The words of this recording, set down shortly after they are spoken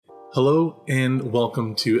Hello and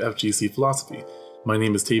welcome to FGC Philosophy. My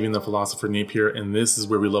name is Tavian the Philosopher Napier, and this is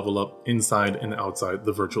where we level up inside and outside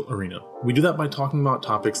the virtual arena. We do that by talking about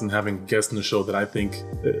topics and having guests in the show that I think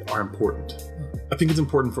are important. I think it's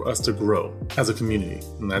important for us to grow as a community,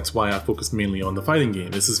 and that's why I focus mainly on the fighting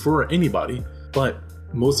game. This is for anybody, but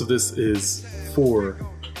most of this is for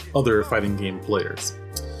other fighting game players.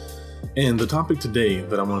 And the topic today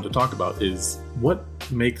that I wanted to talk about is what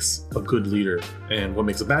makes a good leader and what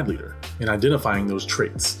makes a bad leader, and identifying those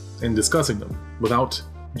traits and discussing them without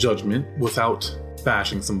judgment, without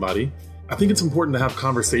bashing somebody. I think it's important to have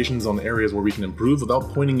conversations on areas where we can improve without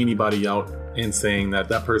pointing anybody out and saying that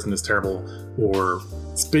that person is terrible or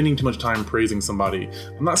spending too much time praising somebody.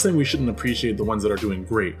 I'm not saying we shouldn't appreciate the ones that are doing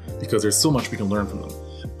great, because there's so much we can learn from them.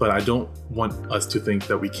 But I don't want us to think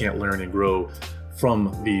that we can't learn and grow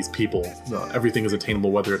from these people. Everything is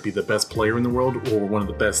attainable, whether it be the best player in the world or one of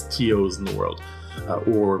the best TOs in the world,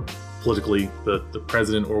 or politically the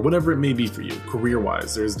president, or whatever it may be for you,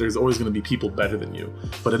 career-wise. There's always going to be people better than you,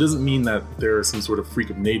 but it doesn't mean that they're some sort of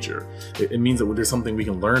freak of nature. It means that there's something we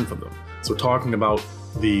can learn from them. So talking about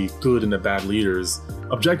the good and the bad leaders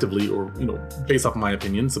objectively, or based off my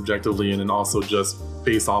opinion, subjectively, and then also just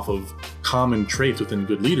based off of common traits within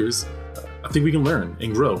good leaders, I think we can learn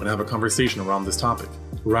and grow and have a conversation around this topic,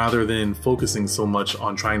 rather than focusing so much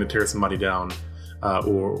on trying to tear somebody down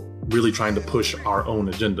or really trying to push our own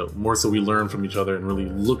agenda. More so we learn from each other and really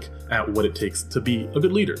look at what it takes to be a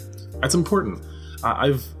good leader. That's important.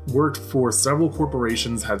 I've worked for several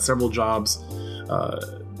corporations, had several jobs,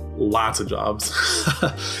 lots of jobs.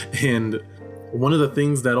 And one of the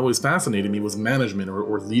things that always fascinated me was management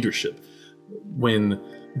or leadership. When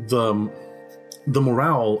the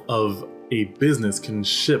morale of a business can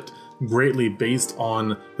shift greatly based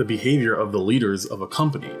on the behavior of the leaders of a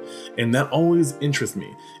company. And that always interests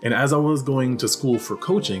me. And as I was going to school for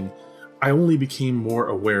coaching, I only became more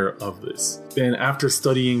aware of this. And after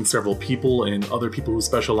studying several people and other people who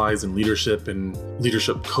specialize in leadership and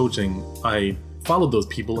leadership coaching, I followed those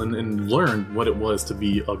people and learned what it was to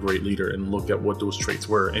be a great leader and looked at what those traits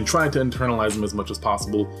were and tried to internalize them as much as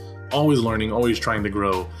possible. Always learning, always trying to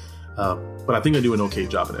grow. But I think I do an okay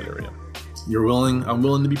job in that area. I'm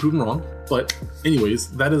willing to be proven wrong. But anyways,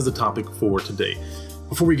 that is the topic for today.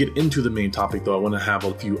 Before we get into the main topic though, I want to have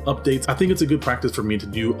a few updates. I think it's a good practice for me to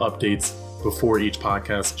do updates before each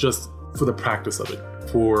podcast, just for the practice of it,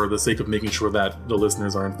 for the sake of making sure that the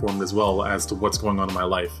listeners are informed as well as to what's going on in my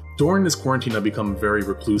life. During this quarantine, I've become very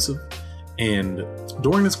reclusive. And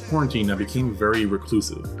during this quarantine, I became very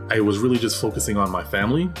reclusive. I was really just focusing on my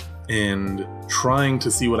family and trying to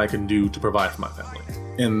see what I can do to provide for my family.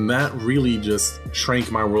 And that really just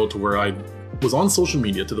shrank my world to where I was on social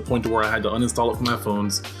media to the point to where I had to uninstall it from my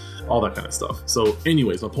phones, all that kind of stuff. So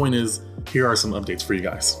anyways, my point is, here are some updates for you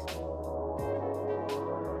guys.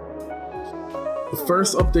 The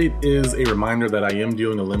first update is a reminder that I am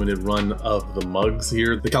doing a limited run of the mugs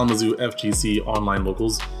here, the Kalamazoo FGC online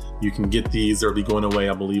locals. You can get these. They'll be going away,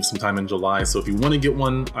 I believe, sometime in July. So if you want to get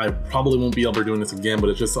one, I probably won't be able to doing this again, but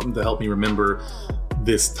it's just something to help me remember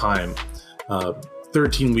this time.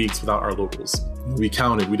 13 weeks without our locals. We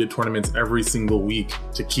counted. We did tournaments every single week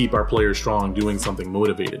to keep our players strong, doing something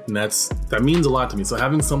motivated. And that means a lot to me. So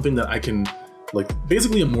having something that I can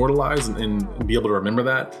basically immortalize and be able to remember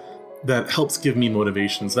that helps give me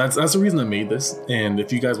motivation. So that's the reason I made this. And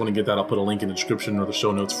if you guys want to get that, I'll put a link in the description or the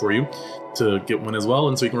show notes for you to get one as well.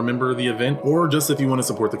 And so you can remember the event, or just if you want to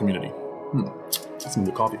support the community. Let's move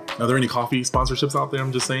to coffee. Are there any coffee sponsorships out there?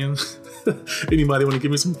 I'm just saying. Anybody want to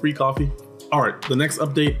give me some free coffee? All right. The next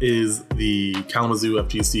update is the Kalamazoo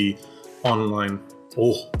FGC online.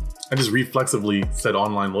 Oh, I just reflexively said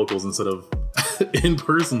online locals instead of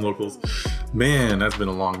in-person locals. Man, that's been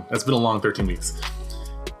a long 13 weeks.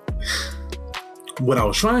 What I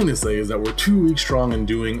was trying to say is that we're 2 weeks strong in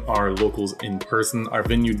doing our locals in person. Our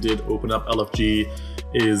venue did open up. LFG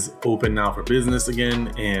is open now for business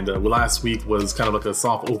again. And last week was kind of like a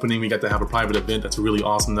soft opening. We got to have a private event. That's really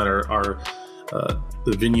awesome that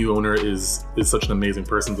the venue owner is such an amazing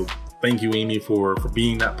person. So thank you, Amy, for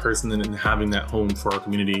being that person and having that home for our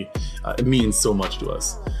community. It means so much to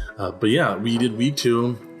us. But yeah, we did week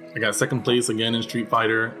 2. I got second place again in Street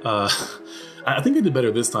Fighter. I think I did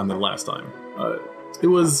better this time than last time. I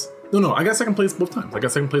got second place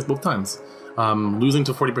both times. Losing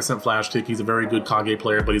to 40% Flash Tick. He's a very good Kage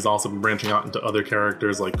player, but he's also been branching out into other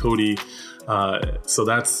characters like Cody. So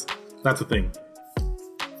that's the thing.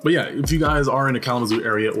 But yeah, if you guys are in the Kalamazoo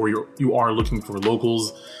area or you are looking for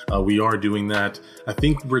locals, we are doing that. I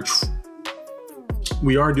think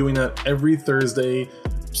we are doing that every Thursday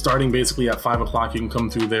starting basically at 5 o'clock. You can come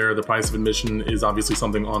through there. The price of admission is obviously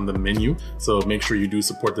something on the menu, so make sure you do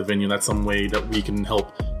support the venue. That's some way that we can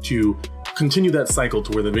help to continue that cycle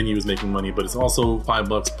to where the venue is making money, but it's also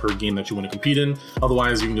 $5 per game that you want to compete in.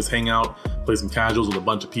 Otherwise, you can just hang out, play some casuals with a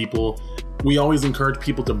bunch of people. We always encourage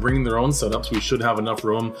people to bring their own setups. We should have enough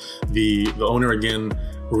room. The owner, again,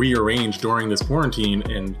 rearranged during this quarantine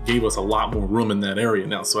and gave us a lot more room in that area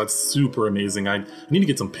now, so that's super amazing. I need to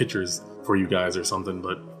get some pictures for you guys or something,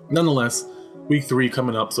 but nonetheless, week 3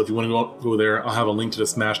 coming up, so if you want to go there, I'll have a link to the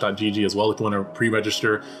smash.gg as well if you want to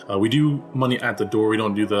pre-register. We do money at the door. We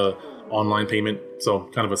don't do the online payment, so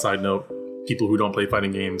kind of a side note, people who don't play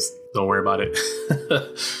fighting games, don't worry about it.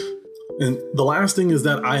 And the last thing is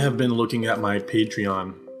that I have been looking at my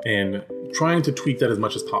Patreon and trying to tweak that as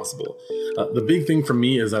much as possible. The big thing for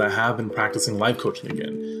me is that I have been practicing life coaching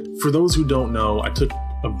again. For those who don't know, I took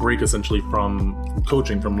a break essentially from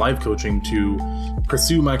life coaching to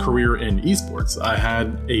pursue my career in esports. I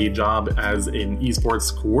had a job as an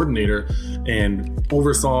esports coordinator and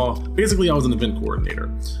oversaw, basically I was an event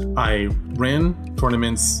coordinator. I ran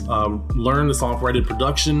tournaments, learned the software, I did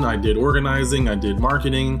production, I did organizing, I did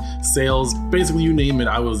marketing, sales, basically you name it,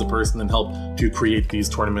 I was the person that helped to create these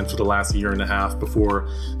tournaments for the last year and a half before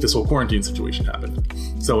this whole quarantine situation happened.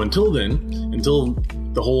 So until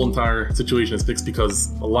the whole entire situation is fixed,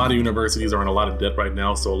 because a lot of universities are in a lot of debt right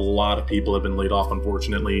now, so a lot of people have been laid off,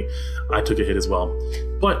 unfortunately. I took a hit as well.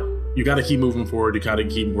 But you got to keep moving forward, you got to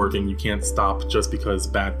keep working, you can't stop just because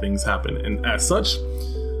bad things happen. And as such,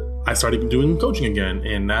 I started doing coaching again,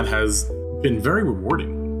 and that has been very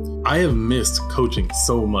rewarding. I have missed coaching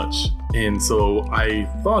so much, and so I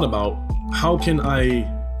thought about how can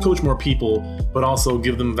I coach more people, but also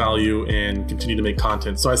give them value and continue to make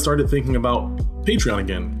content. So I started thinking about Patreon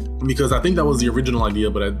again, because I think that was the original idea,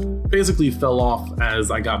 but I basically fell off as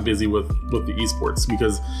I got busy with the esports,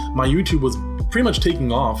 because my YouTube was pretty much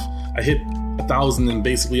taking off. I hit 1,000 and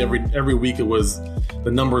basically every week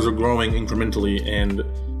the numbers were growing incrementally, and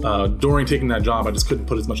during taking that job, I just couldn't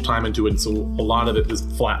put as much time into it, so a lot of it is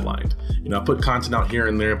flatlined. I put content out here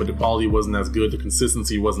and there, but the quality wasn't as good, the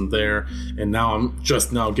consistency wasn't there, and now I'm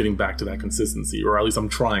just now getting back to that consistency, or at least I'm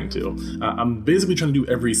trying to. I'm basically trying to do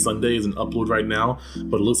every Sunday as an upload right now,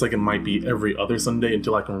 but it looks like it might be every other Sunday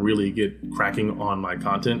until I can really get cracking on my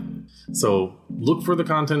content. So look for the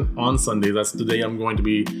content on Sunday. That's the day I'm going to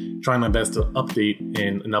be trying my best to update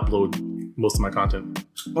and upload most of my content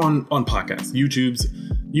on podcasts.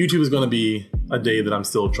 YouTube is going to be a day that I'm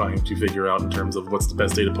still trying to figure out in terms of what's the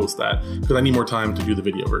best day to post that, because I need more time to do the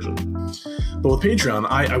video version. But with Patreon,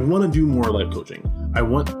 I want to do more life coaching. I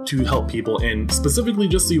want to help people, and specifically,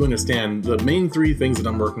 just so you understand, the main 3 things that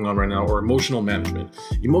I'm working on right now are emotional management.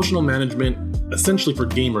 Emotional management, essentially for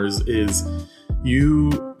gamers, is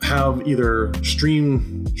you have either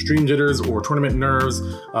stream jitters or tournament nerves,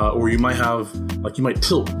 or you might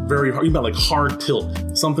tilt very hard, you might hard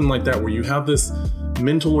tilt, something like that, where you have this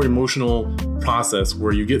mental or emotional process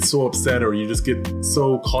where you get so upset, or you just get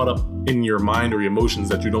so caught up in your mind or your emotions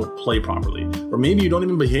that you don't play properly, or maybe you don't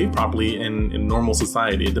even behave properly in normal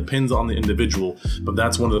society. It depends on the individual, but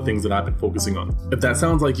that's one of the things that I've been focusing on. If that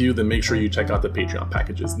sounds like you, then make sure you check out the Patreon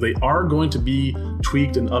packages. They are going to be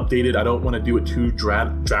tweaked and updated. I don't want to do it too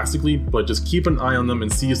drastically, but just keep an eye on them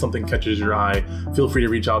and see if something catches your eye. Feel free to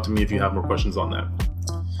reach out to me if you have more questions on that.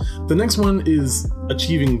 The next one is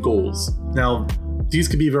achieving goals. Now, these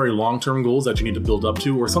could be very long-term goals that you need to build up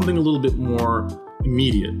to, or something a little bit more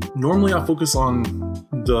immediate. Normally, I focus on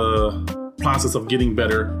the process of getting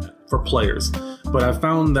better for players, but I've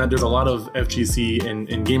found that there's a lot of FGC and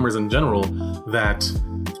gamers in general that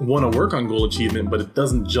want to work on goal achievement, but it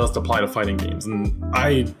doesn't just apply to fighting games. And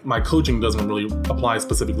my coaching doesn't really apply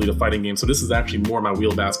specifically to fighting games, so this is actually more my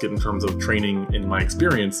wheel basket in terms of training in my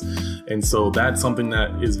experience. And so that's something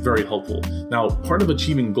that is very helpful. Now, part of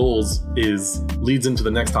achieving goals leads into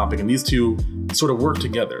the next topic, and these two sort of work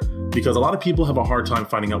together, because a lot of people have a hard time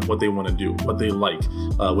finding out what they want to do, what they like,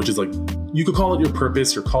 which is you could call it your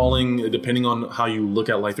purpose, your calling, depending on how you look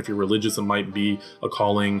at life. If you're religious, it might be a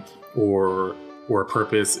calling or a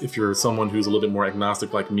purpose. If you're someone who's a little bit more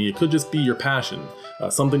agnostic like me, it could just be your passion,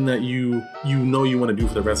 something that you want to do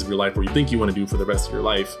for the rest of your life, or you think you want to do for the rest of your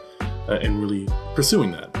life, and really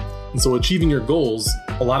pursuing that. And so achieving your goals,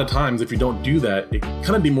 a lot of times if you don't do that, it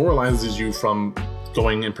kind of demoralizes you from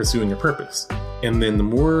going and pursuing your purpose. And then the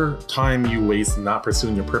more time you waste not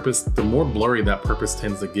pursuing your purpose, the more blurry that purpose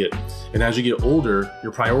tends to get. And as you get older,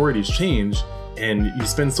 your priorities change, and you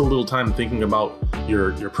spend so little time thinking about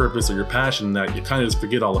your purpose or your passion that you kind of just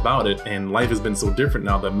forget all about it. And life has been so different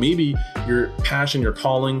now that maybe your passion, your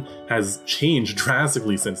calling has changed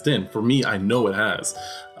drastically since then. For me, I know it has.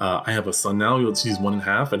 I have a son now, he's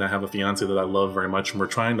 1.5, and I have a fiance that I love very much, and we're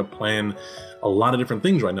trying to plan a lot of different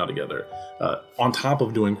things right now together, on top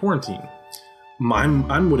of doing quarantine.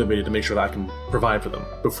 I'm motivated to make sure that I can provide for them.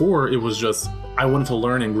 Before, it was just, I wanted to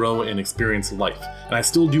learn and grow and experience life. And I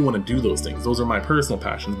still do want to do those things. Those are my personal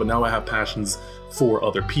passions, but now I have passions for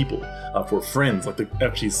other people, for friends, like the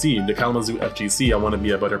FGC, the Kalamazoo FGC. I want to be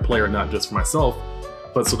a better player, not just for myself,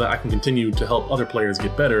 but so that I can continue to help other players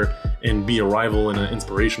get better and be a rival and an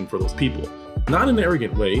inspiration for those people. Not in an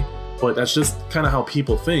arrogant way, but that's just kind of how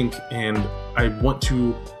people think, and I want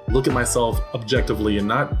to look at myself objectively and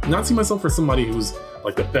not see myself as somebody who's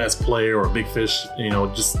like the best player or a big fish,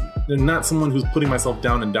 just not someone who's putting myself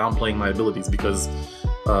down and downplaying my abilities, because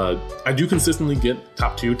I do consistently get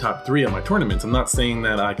top 2, top 3 at my tournaments. I'm not saying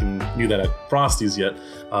that I can do that at Frosties yet,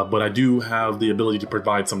 but I do have the ability to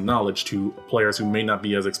provide some knowledge to players who may not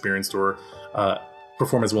be as experienced or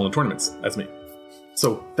perform as well in tournaments as me.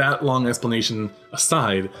 So that long explanation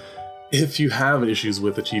aside, if you have issues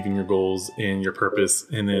with achieving your goals and your purpose,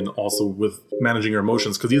 and then also with managing your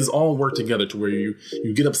emotions, because these all work together to where you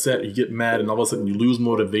get upset, you get mad, and all of a sudden you lose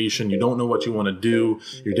motivation, you don't know what you want to do,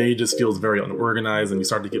 your day just feels very unorganized, and you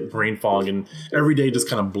start to get brain fog, and every day just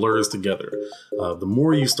kind of blurs together. The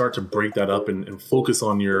more you start to break that up and focus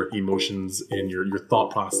on your emotions and your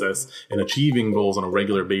thought process and achieving goals on a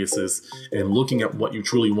regular basis and looking at what you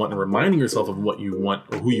truly want and reminding yourself of what you want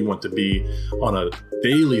or who you want to be on a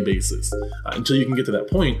daily basis, until you can get to that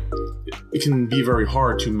point, it can be very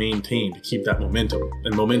hard to maintain, to keep that momentum.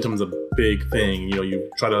 And momentum is a big thing.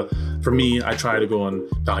 For me, I try to go on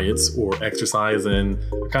diets or exercise and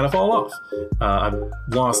I kind of fall off. I've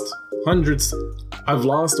lost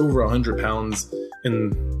over 100 pounds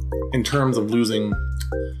in terms of losing.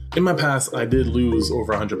 In my past, I did lose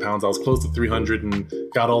over 100 pounds. I was close to 300 and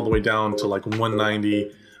got all the way down to like 190.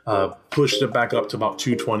 Pushed it back up to about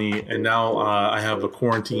 220, and now I have a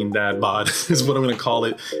quarantine dad bod is what I'm going to call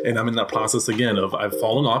it, and I'm in that process again of I've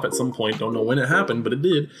fallen off at some point, don't know when it happened, but it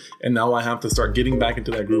did, and now I have to start getting back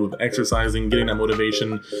into that groove of exercising, getting that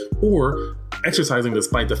motivation, or exercising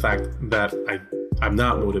despite the fact that I'm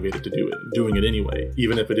not motivated to do it, doing it anyway,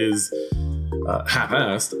 even if it is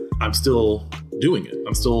half-assed. I'm still doing it.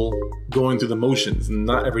 I'm still going through the motions, and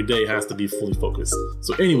not every day has to be fully focused.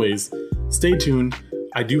 So anyways, stay tuned.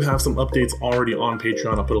 I do have some updates already on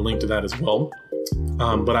Patreon. I'll put a link to that as well.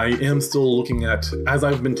 But I am still looking at, as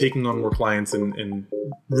I've been taking on more clients and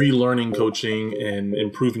relearning coaching and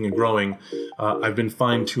improving and growing, I've been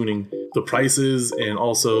fine-tuning the prices and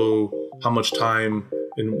also how much time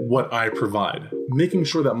and what I provide, making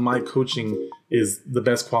sure that my coaching is the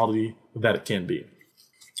best quality that it can be.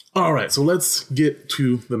 All right, so let's get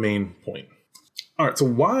to the main point. All right, so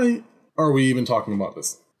why are we even talking about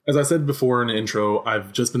this? As I said before in the intro,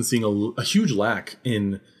 I've just been seeing a huge lack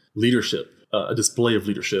in leadership, a display of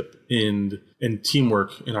leadership and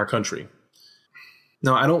teamwork in our country.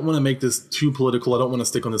 Now, I don't want to make this too political. I don't want to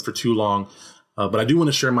stick on this for too long, but I do want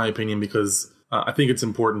to share my opinion because I think it's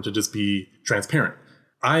important to just be transparent.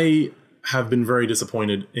 I have been very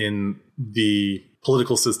disappointed in the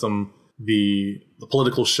political system, the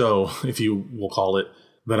political show, if you will call it,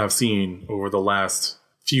 that I've seen over the last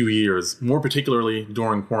few years, more particularly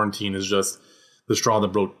during quarantine, is just the straw that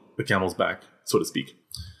broke the camel's back, so to speak.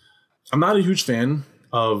 I'm not a huge fan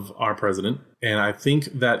of our president, and I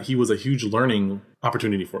think that he was a huge learning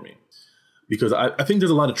opportunity for me because I think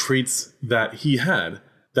there's a lot of traits that he had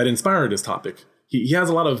that inspired this topic. He has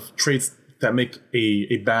a lot of traits that make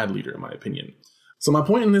a bad leader, in my opinion. So my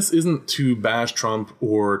point in this isn't to bash Trump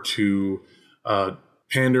or to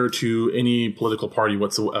pander to any political party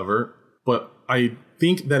whatsoever, but I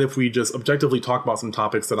think that if we just objectively talk about some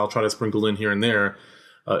topics that I'll try to sprinkle in here and there,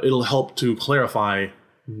 it'll help to clarify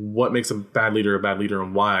what makes a bad leader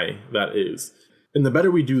and why that is. And the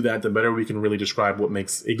better we do that, the better we can really describe what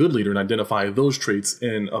makes a good leader and identify those traits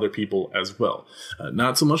in other people as well.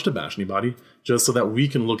 Not so much to bash anybody, just so that we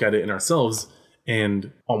can look at it in ourselves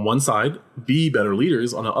and on one side, be better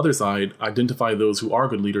leaders. On the other side, identify those who are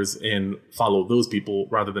good leaders and follow those people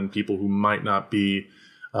rather than people who might not be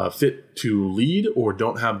fit to lead or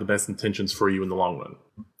don't have the best intentions for you in the long run.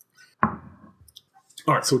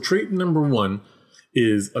 All right, so trait number 1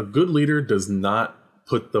 is a good leader does not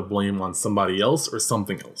put the blame on somebody else or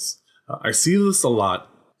something else. I see this a lot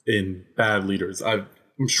in bad leaders. I'm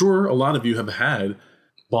sure a lot of you have had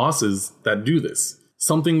bosses that do this.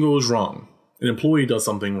 Something goes wrong. An employee does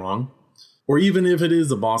something wrong, or even if it is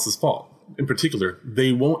the boss's fault, in particular,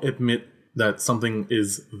 they won't admit that something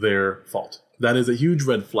is their fault. That is a huge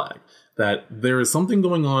red flag, that there is something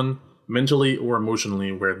going on mentally or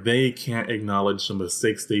emotionally where they can't acknowledge the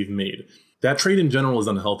mistakes they've made. That trait in general is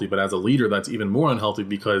unhealthy, but as a leader, that's even more unhealthy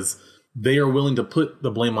because they are willing to put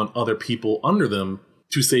the blame on other people under them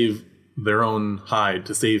to save their own hide,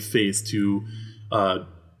 to save face, to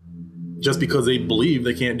just because they believe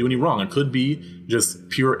they can't do any wrong. It could be just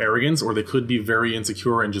pure arrogance, or they could be very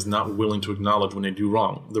insecure and just not willing to acknowledge when they do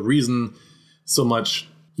wrong. The reason so much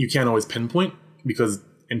you can't always pinpoint, because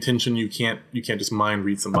intention, you can't just mind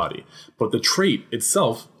read somebody. But the trait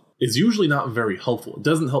itself is usually not very helpful. It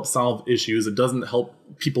doesn't help solve issues. It doesn't help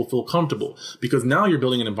people feel comfortable, because now you're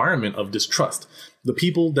building an environment of distrust. The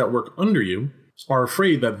people that work under you are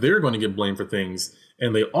afraid that they're going to get blamed for things,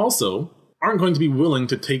 and they also aren't going to be willing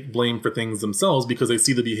to take blame for things themselves because they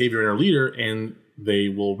see the behavior in their leader and they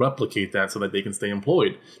will replicate that so that they can stay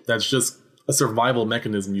employed. That's just a survival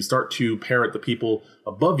mechanism. You start to parrot the people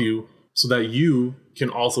above you so that you can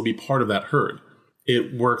also be part of that herd.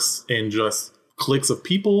 It works in just cliques of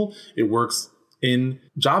people. It works in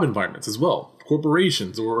job environments as well,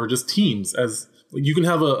 corporations or just teams. As you can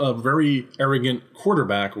have a very arrogant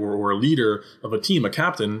quarterback or a leader of a team, a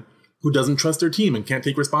captain, who doesn't trust their team and can't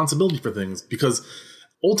take responsibility for things. Because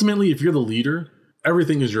ultimately, if you're the leader,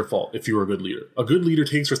 everything is your fault if you're a good leader. A good leader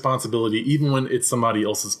takes responsibility even when it's somebody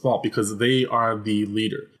else's fault, because they are the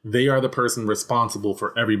leader. They are the person responsible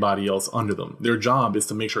for everybody else under them. Their job is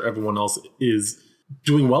to make sure everyone else is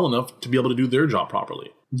doing well enough to be able to do their job properly.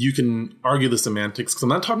 You can argue the semantics, because I'm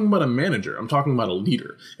not talking about a manager. I'm talking about a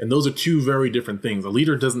leader. And those are two very different things. A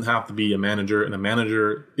leader doesn't have to be a manager, and a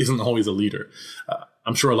manager isn't always a leader.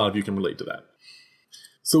 I'm sure a lot of you can relate to that.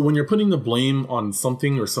 So when you're putting the blame on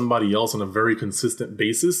something or somebody else on a very consistent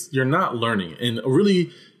basis, you're not learning. And a really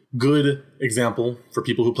good example for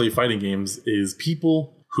people who play fighting games is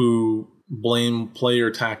people who blame player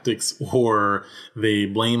tactics, or they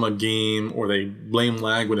blame a game, or they blame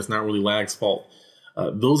lag when it's not really lag's fault.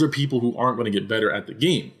 Those are people who aren't going to get better at the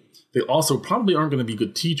game. They also probably aren't going to be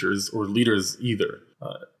good teachers or leaders either.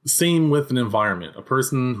 Same with an environment. A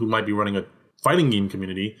person who might be running a fighting game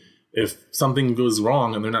community, if something goes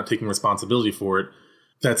wrong and they're not taking responsibility for it,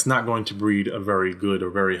 that's not going to breed a very good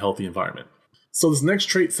or very healthy environment. So this next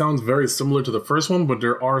trait sounds very similar to the first one, but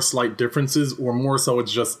there are slight differences, or more so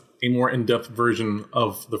it's just a more in-depth version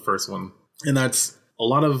of the first one. And that's a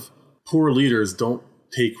lot of poor leaders don't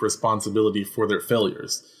take responsibility for their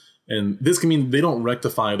failures. And this can mean they don't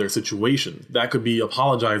rectify their situation. That could be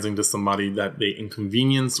apologizing to somebody that they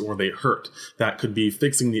inconvenience or they hurt. That could be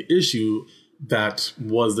fixing the issue that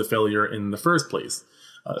was the failure in the first place.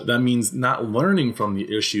 That means not learning from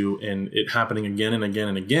the issue and it happening again and again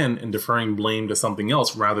and again, and deferring blame to something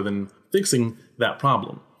else rather than fixing that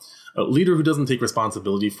problem. A leader who doesn't take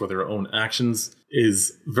responsibility for their own actions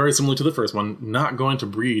is very similar to the first one, not going to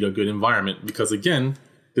breed a good environment, because again,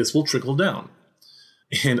 this will trickle down.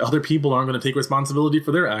 And other people aren't going to take responsibility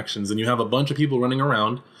for their actions. And you have a bunch of people running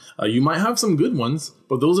around. You might have some good ones,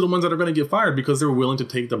 but those are the ones that are going to get fired because they're willing to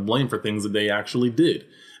take the blame for things that they actually did.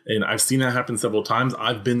 And I've seen that happen several times.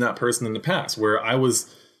 I've been that person in the past where I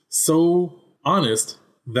was so honest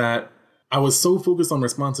that I was so focused on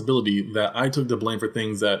responsibility that I took the blame for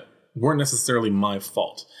things that weren't necessarily my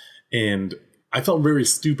fault. And I felt very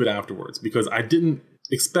stupid afterwards because I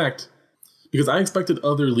expected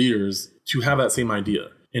other leaders to have that same idea,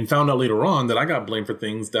 and found out later on that I got blamed for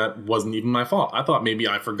things that wasn't even my fault. I thought maybe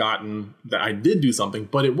I'd forgotten that I did do something,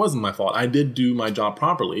 but it wasn't my fault. I did do my job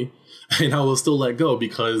properly, and I will still let go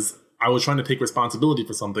because I was trying to take responsibility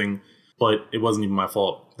for something, but it wasn't even my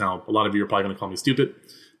fault. Now, a lot of you are probably going to call me stupid,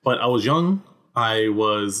 but I was young. I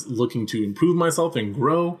was looking to improve myself and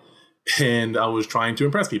grow, and I was trying to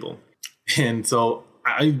impress people. And so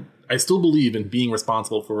I still believe in being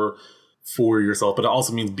responsible for yourself, but it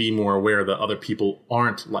also means be more aware that other people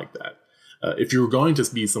aren't like that. If you're going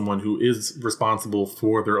to be someone who is responsible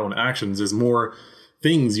for their own actions, there's more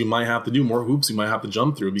things you might have to do, more hoops you might have to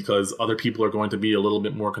jump through, because other people are going to be a little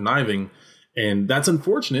bit more conniving. And that's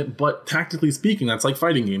unfortunate, but tactically speaking, that's like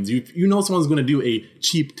fighting games. You know someone's going to do a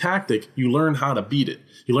cheap tactic, you learn how to beat it.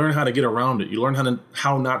 You learn how to get around it. You learn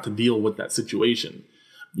how not to deal with that situation.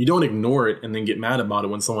 You don't ignore it and then get mad about it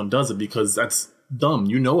when someone does it, because that's dumb.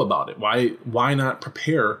 You know about it. Why not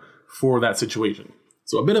prepare for that situation?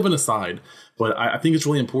 So a bit of an aside, but I think it's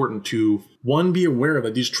really important to, one, be aware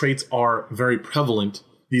that these traits are very prevalent.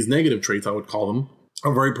 These negative traits, I would call them,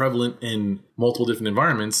 are very prevalent in multiple different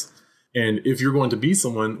environments. And if you're going to be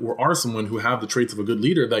someone or are someone who have the traits of a good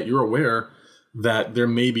leader, that you're aware that there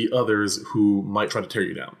may be others who might try to tear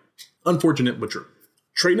you down. Unfortunate, but true.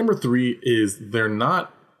 Trait number 3 is they're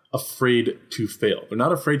not afraid to fail. They're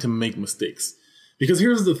not afraid to make mistakes. Because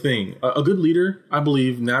here's the thing. A good leader, I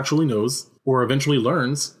believe, naturally knows or eventually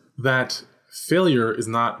learns that failure is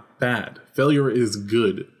not bad. Failure is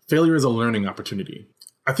good. Failure is a learning opportunity.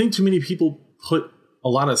 I think too many people put a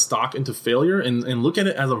lot of stock into failure and look at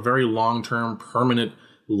it as a very long-term permanent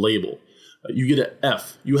label. You get an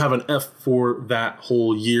F. You have an F for that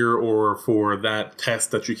whole year or for that test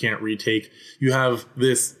that you can't retake. You have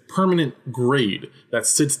this permanent grade that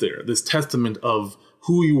sits there, this testament of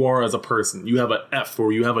who you are as a person. You have an F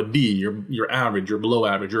or you have a D, you're average, you're below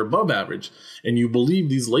average, you're above average. And you believe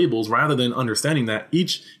these labels rather than understanding that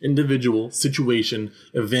each individual situation,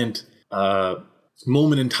 event,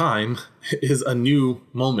 moment in time is a new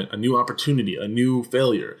moment, a new opportunity, a new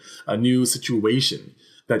failure, a new situation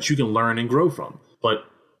that you can learn and grow from. But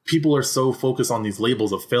people are so focused on these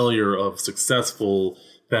labels of failure, of successful,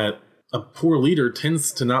 that a poor leader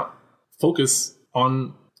tends to not be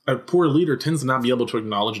able to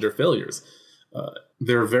acknowledge their failures.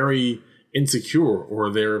 They're very insecure,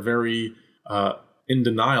 or they're very in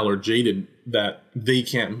denial or jaded that they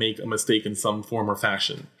can't make a mistake in some form or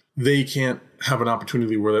fashion. They can't have an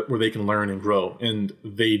opportunity where they can learn and grow, and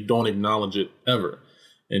they don't acknowledge it ever.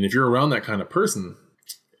 And if you're around that kind of person,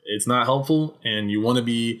 it's not helpful, and you want to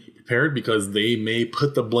be prepared because they may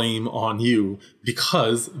put the blame on you,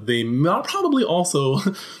 because they probably also,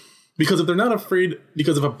 because if they're not afraid,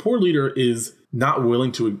 because if a poor leader is not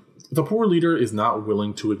willing to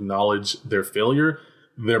acknowledge their failure,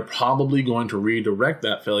 they're probably going to redirect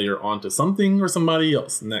that failure onto something or somebody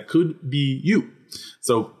else, and that could be you.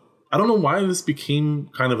 So I don't know why this became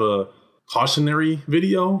kind of a cautionary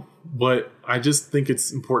video, but I just think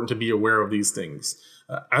it's important to be aware of these things.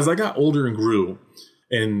 As I got older and grew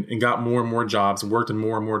and got more and more jobs and worked in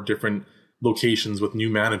more and more different locations with new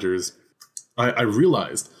managers, I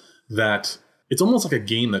realized that it's almost like a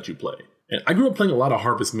game that you play. And I grew up playing a lot of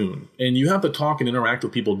Harvest Moon, and you have to talk and interact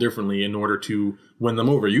with people differently in order to win them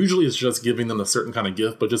over. Usually it's just giving them a certain kind of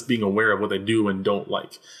gift, but just being aware of what they do and don't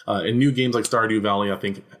like. And new games like Stardew Valley, I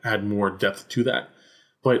think, had more depth to that.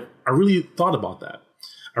 But I really thought about that.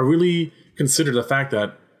 I really considered the fact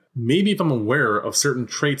that maybe if I'm aware of certain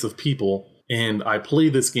traits of people and I play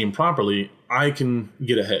this game properly, I can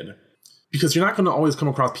get ahead. Because you're not going to always come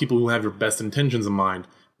across people who have your best intentions in mind,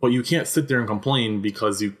 but you can't sit there and complain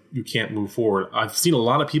because you can't move forward. I've seen a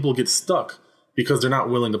lot of people get stuck because they're not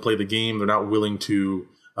willing to play the game. They're not willing to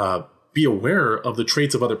be aware of the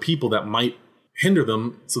traits of other people that might hinder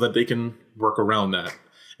them so that they can work around that.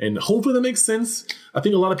 And hopefully that makes sense. I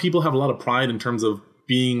think a lot of people have a lot of pride in terms of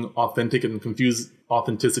being authentic and confuse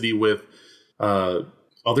authenticity with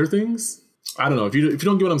other things. I don't know. If you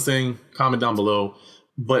don't get what I'm saying, comment down below.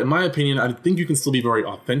 But in my opinion, I think you can still be very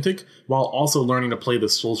authentic while also learning to play the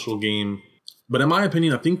social game. But in my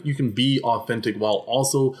opinion, I think you can be authentic while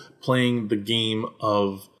also playing the game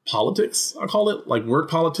of politics, I call it, like work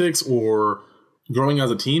politics or growing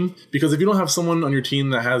as a team. Because if you don't have someone on your team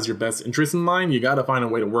that has your best interests in mind, you got to find a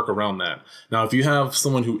way to work around that. Now, if you have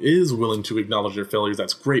someone who is willing to acknowledge their failures,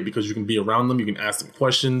 that's great, because you can be around them. You can ask them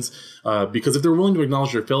questions, because if they're willing to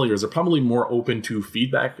acknowledge their failures, they're probably more open to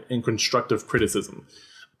feedback and constructive criticism.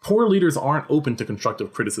 Poor leaders aren't open to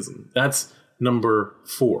constructive criticism. That's number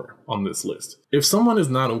 4 on this list. If someone is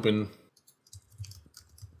not open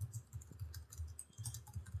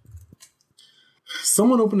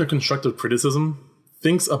to constructive criticism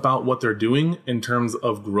thinks about what they're doing in terms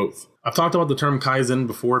of growth. I've talked about the term Kaizen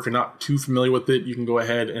before. If you're not too familiar with it, you can go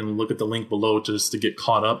ahead and look at the link below just to get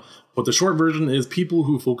caught up. But the short version is people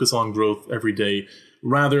who focus on growth every day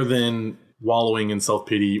rather than wallowing in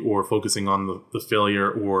self-pity or focusing on the failure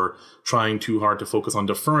or trying too hard to focus on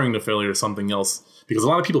deferring the failure to something else. Because a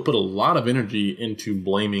lot of people put a lot of energy into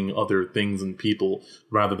blaming other things and people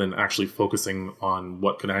rather than actually focusing on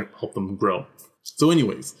what can help them grow. So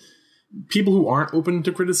anyways, people who aren't open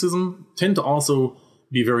to criticism tend to also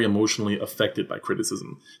be very emotionally affected by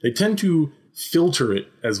criticism. They tend to filter it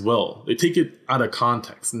as well. They take it out of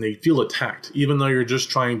context and they feel attacked, even though you're just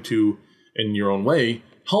trying to, in your own way,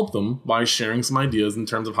 help them by sharing some ideas in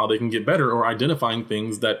terms of how they can get better or identifying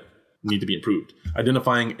things that need to be improved,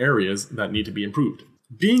 identifying areas that need to be improved.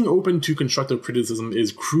 Being open to constructive criticism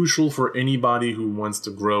is crucial for anybody who wants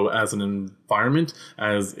to grow as an environment,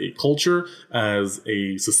 as a culture, as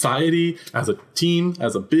a society, as a team,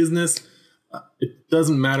 as a business. It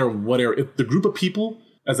doesn't matter what area. If the group of people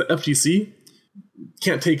as a FGC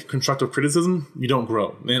can't take constructive criticism, you don't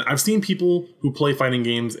grow. And I've seen people who play fighting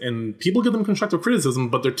games and people give them constructive criticism,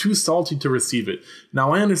 but they're too salty to receive it.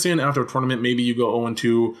 Now, I understand after a tournament, maybe you go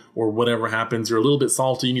 0-2 or whatever happens, you're a little bit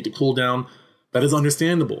salty, you need to cool down. That is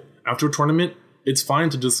understandable. After a tournament, it's fine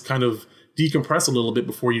to just kind of decompress a little bit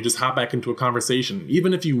before you just hop back into a conversation.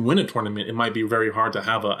 Even if you win a tournament, it might be very hard to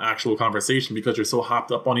have an actual conversation because you're so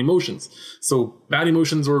hopped up on emotions. So bad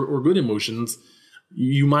emotions or good emotions,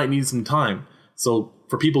 you might need some time. So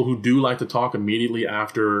for people who do like to talk immediately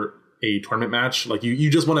after a tournament match, like you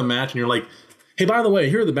just want a match and you're like, hey, by the way,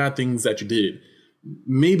 here are the bad things that you did.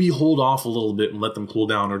 Maybe hold off a little bit and let them cool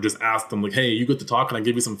down, or just ask them like, hey, you get to talk, can I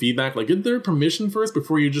give you some feedback? Like, get their permission first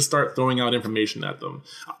before you just start throwing out information at them.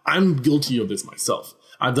 I'm guilty of this myself.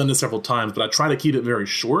 I've done this several times, but I try to keep it very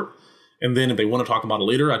short. And then if they want to talk about it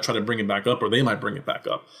later, I try to bring it back up, or they might bring it back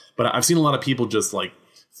up. But I've seen a lot of people just like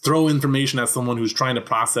throw information at someone who's trying to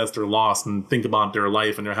process their loss and think about their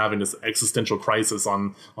life, and they're having this existential crisis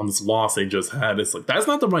on this loss they just had. It's like, that's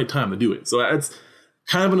not the right time to do it. So it's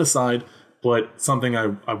kind of an aside, but something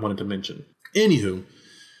I wanted to mention. Anywho,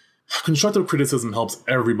 constructive criticism helps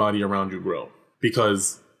everybody around you grow,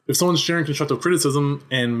 because if someone's sharing constructive criticism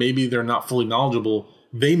and maybe they're not fully knowledgeable,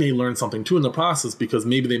 they may learn something too in the process because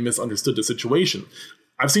maybe they misunderstood the situation.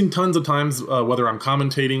 I've seen tons of times, whether I'm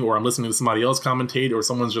commentating or I'm listening to somebody else commentate, or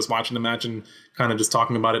someone's just watching the match and kind of just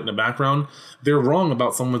talking about it in the background, they're wrong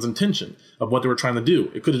about someone's intention of what they were trying to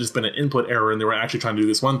do. It could have just been an input error and they were actually trying to do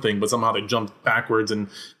this one thing, but somehow they jumped backwards and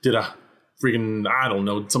did a freaking, I don't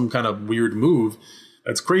know, some kind of weird move.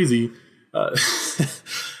 That's crazy.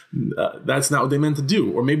 That's not what they meant to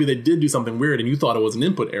do. Or maybe they did do something weird and you thought it was an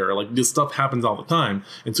input error. Like, this stuff happens all the time.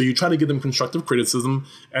 And so you try to give them constructive criticism,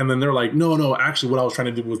 and then they're like, no, actually what I was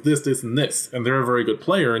trying to do was this, this, and this. And they're a very good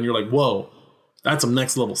player. And you're like, whoa, that's some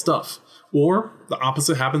next level stuff. Or the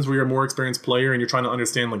opposite happens where you're a more experienced player and you're trying to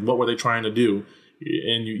understand, like, what were they trying to do?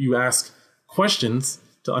 And you ask questions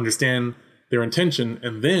to understand their intention,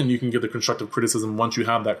 and then you can give the constructive criticism once you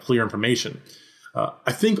have that clear information.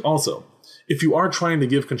 I think also, if you are trying to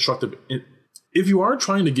give constructive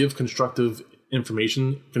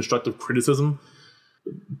information, constructive criticism,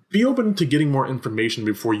 be open to getting more information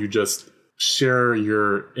before you just share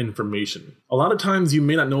your information. A lot of times you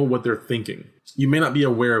may not know what they're thinking. You may not be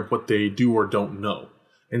aware of what they do or don't know.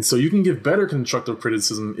 And so you can give better constructive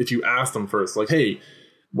criticism if you ask them first, like, hey,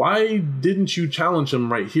 why didn't you challenge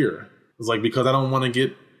him right here? It's like, because I don't want to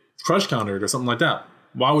get crush countered or something like that.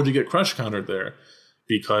 Why would you get crush countered there?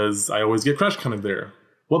 Because I always get crush countered there.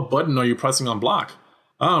 What button are you pressing on block?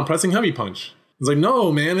 I'm pressing heavy punch. It's like,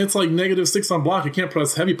 no, man, it's like -6 on block. You can't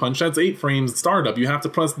press heavy punch. That's 8 frames startup. You have to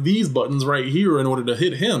press these buttons right here in order to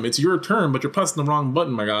hit him. It's your turn, but you're pressing the wrong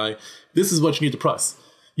button, my guy. This is what you need to press.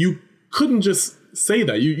 You couldn't just say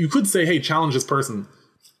that. You could say, hey, challenge this person.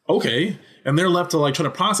 Okay. And they're left to like try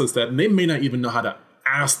to process that, and they may not even know how to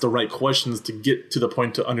ask the right questions to get to the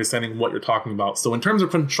point to understanding what you're talking about. So in terms of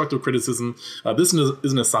constructive criticism, this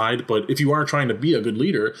is an aside, but if you are trying to be a good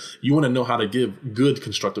leader, you want to know how to give good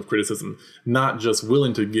constructive criticism, not just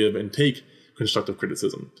willing to give and take constructive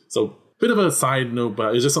criticism. So bit of a side note,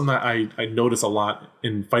 but it's just something that I notice a lot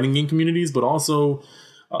in fighting game communities, but also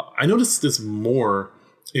I notice this more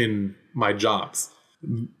in my jobs.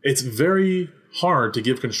 It's very hard to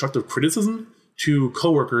give constructive criticism to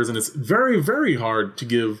coworkers, and it's very, very hard to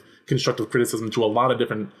give constructive criticism to a lot of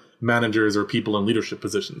different managers or people in leadership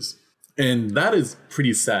positions. And that is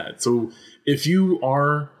pretty sad. So if you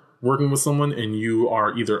are working with someone and you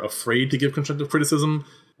are either afraid to give constructive criticism,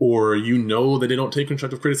 or you know that they don't take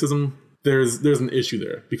constructive criticism, there's an issue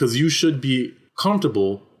there, because you should be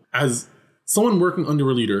comfortable as someone working under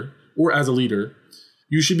a leader, or as a leader,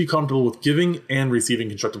 you should be comfortable with giving and receiving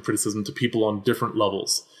constructive criticism to people on different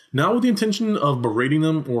levels. Not with the intention of berating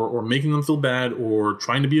them or making them feel bad or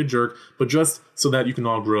trying to be a jerk, but just so that you can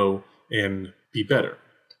all grow and be better.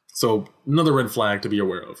 So another red flag to be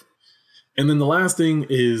aware of. And then the last thing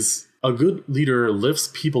is, a good leader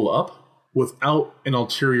lifts people up without an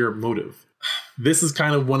ulterior motive. This is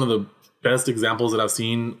kind of one of the best examples that I've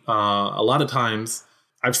seen. A lot of times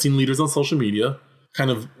I've seen leaders on social media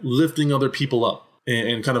kind of lifting other people up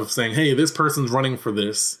and kind of saying, hey, this person's running for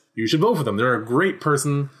this. You should vote for them. They're a great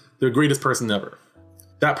person. They're the greatest person ever.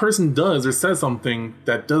 That person does or says something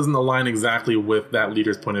that doesn't align exactly with that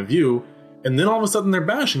leader's point of view, and then all of a sudden they're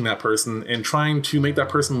bashing that person and trying to make that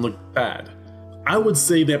person look bad. I would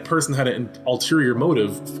say that person had an ulterior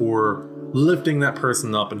motive for lifting that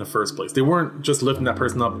person up in the first place. They weren't just lifting that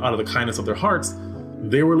person up out of the kindness of their hearts.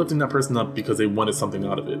 They were lifting that person up because they wanted something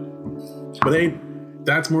out of it. But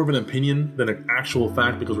that's more of an opinion than an actual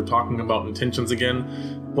fact, because we're talking about intentions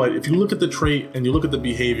again. But if you look at the trait and you look at the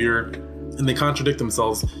behavior and they contradict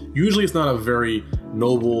themselves, usually it's not a very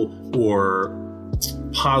noble or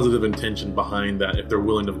positive intention behind that if they're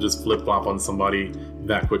willing to just flip-flop on somebody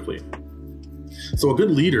that quickly. So a good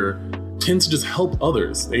leader tend to just help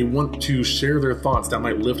others. They want to share their thoughts that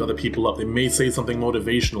might lift other people up. They may say something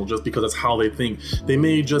motivational just because that's how they think. They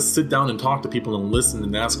may just sit down and talk to people and listen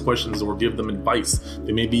and ask questions or give them advice.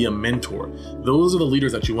 They may be a mentor. Those are the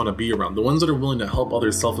leaders that you want to be around. The ones that are willing to help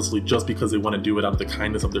others selflessly just because they want to do it out of the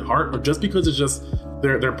kindness of their heart, or just because it's just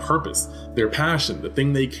their purpose, their passion, the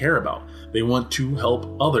thing they care about. They want to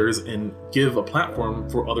help others and give a platform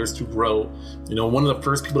for others to grow. You know, one of the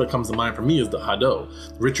first people that comes to mind for me is the Hado,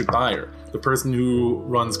 Richard Dyer, the person who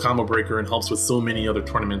runs Combo Breaker and helps with so many other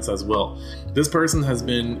tournaments as well. This person has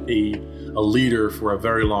been a leader for a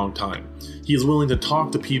very long time. He is willing to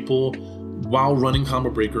talk to people while running Combo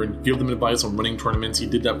Breaker and give them advice on running tournaments. He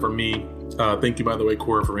did that for me. Thank you, by the way,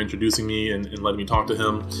 Cora, for introducing me and letting me talk to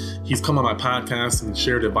him. He's come on my podcast and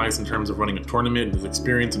shared advice in terms of running a tournament and his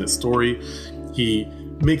experience and his story. He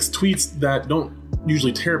makes tweets that don't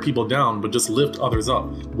usually tear people down, but just lift others up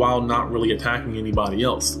while not really attacking anybody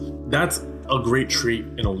else. That's a great trait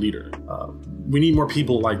in a leader. We need more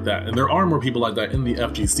people like that. And there are more people like that in the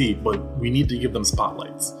FGC, but we need to give them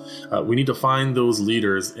spotlights. We need to find those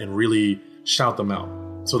leaders and really shout them out.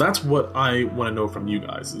 So that's what I want to know from you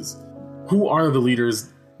guys is, who are the leaders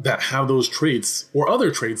that have those traits or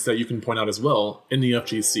other traits that you can point out as well in the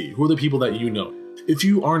FGC? Who are the people that you know? If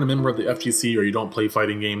you aren't a member of the FGC or you don't play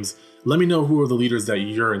fighting games, let me know who are the leaders that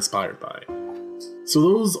you're inspired by. So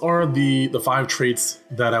those are the 5 traits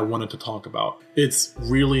that I wanted to talk about. It's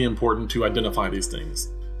really important to identify these things.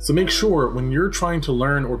 So make sure when you're trying to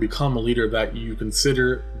learn or become a leader that you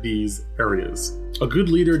consider these areas. A good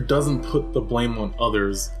leader doesn't put the blame on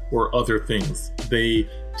others or other things. They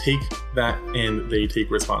take that and they take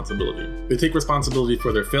responsibility. They take responsibility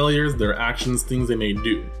for their failures, their actions, things they may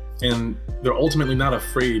do. And they're ultimately not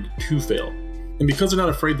afraid to fail. And because they're not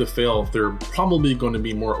afraid to fail, they're probably going to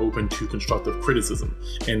be more open to constructive criticism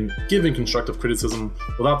and giving constructive criticism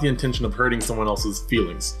without the intention of hurting someone else's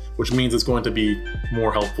feelings, which means it's going to be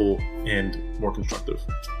more helpful and more constructive.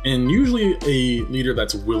 And usually a leader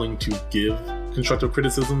that's willing to give constructive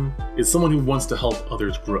criticism is someone who wants to help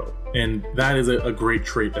others grow. And that is a great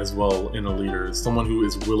trait as well in a leader, someone who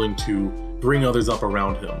is willing to bring others up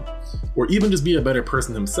around him, or even just be a better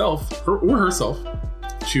person himself or herself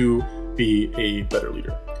to be a better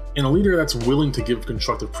leader. And a leader that's willing to give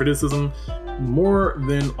constructive criticism more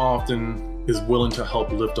than often is willing to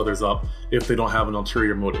help lift others up if they don't have an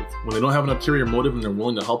ulterior motive. When they don't have an ulterior motive and they're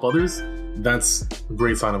willing to help others, that's a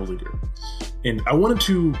great sign of a leader. And I wanted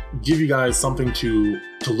to give you guys something to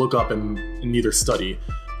look up and either study.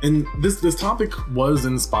 And this topic was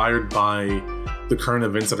inspired by the current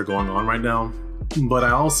events that are going on right now. But I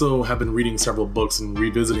also have been reading several books and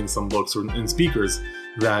revisiting some books and speakers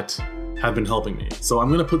that have been helping me. So I'm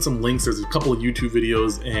going to put some links. There's a couple of YouTube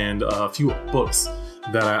videos and a few books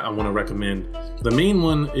that I want to recommend. The main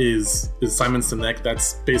one is Simon Sinek.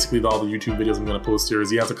 That's basically all the YouTube videos I'm going to post here.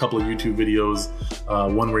 He has a couple of YouTube videos,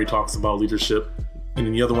 one where he talks about leadership, and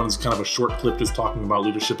then the other one is kind of a short clip just talking about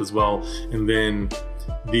leadership as well. And then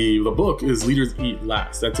the book is Leaders Eat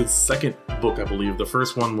Last. That's his second book, I believe. The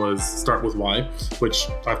first one was Start With Why, which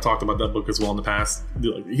I've talked about that book as well in the past.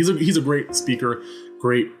 He's a great speaker,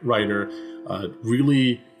 great writer,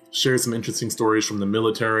 really shares some interesting stories from the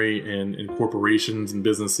military and corporations and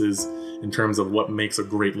businesses in terms of what makes a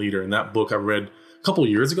great leader. And that book I read a couple of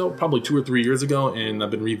years ago, probably 2 or 3 years ago, and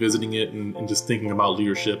I've been revisiting it and just thinking about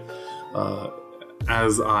leadership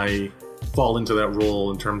as I fall into that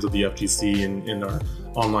role in terms of the FGC and in our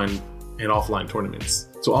online and offline tournaments.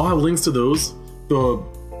 So I'll have links to those. The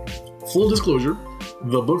full disclosure,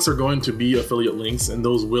 the books are going to be affiliate links, and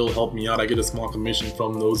those will help me out. I get a small commission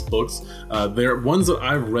from those books. They're ones that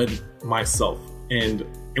I've read myself. And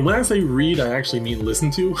when I say read, I actually mean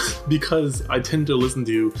listen to, because I tend to listen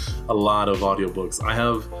to a lot of audiobooks. I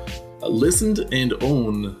have listened and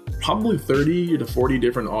own probably 30 to 40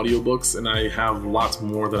 different audiobooks, and I have lots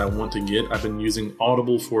more that I want to get. I've been using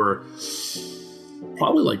Audible for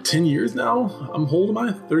probably like 10 years now. How old am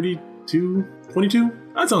I? 32, 22?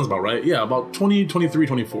 That sounds about right. Yeah, about 20, 23,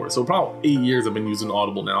 24. So probably 8 years I've been using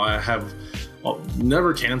Audible now. I have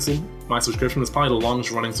never canceled my subscription. It's probably the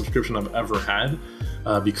longest running subscription I've ever had.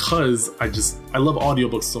 Because I love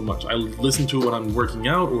audiobooks so much. I listen to it when I'm working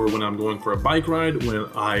out, or when I'm going for a bike ride, when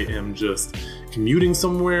I am just commuting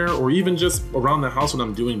somewhere, or even just around the house when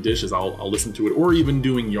I'm doing dishes, I'll listen to it, or even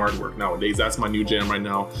doing yard work nowadays. That's my new jam right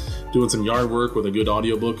now, doing some yard work with a good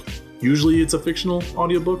audiobook. Usually it's a fictional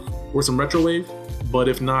audiobook or some retrowave, but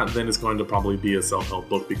if not, then it's going to probably be a self-help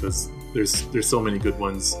book, because there's so many good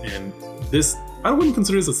ones. And this, I wouldn't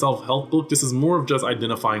consider this a self-help book. This is more of just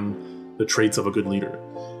identifying the traits of a good leader,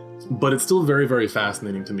 but it's still very, very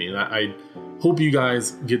fascinating to me. And I Hope you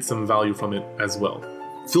guys get some value from it as well.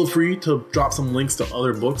 Feel free to drop some links to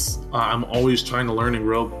other books. I'm always trying to learn and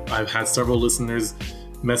grow. I've had several listeners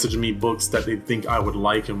message me books that they think I would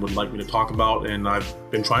like and would like me to talk about, and I've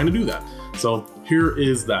been trying to do that. So here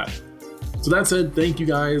is that. So that said, thank you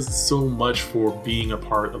guys so much for being a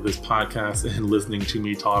part of this podcast and listening to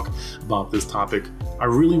me talk about this topic. I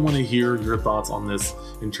really want to hear your thoughts on this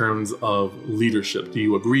in terms of leadership. Do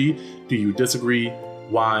you agree? Do you disagree?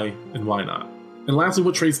 Why and why not? And lastly,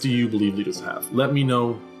 what traits do you believe leaders have? Let me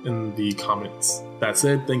know in the comments. That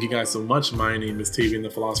said, thank you guys so much. My name is Tavian the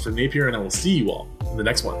Philosopher Napier, and I will see you all in the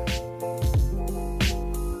next one.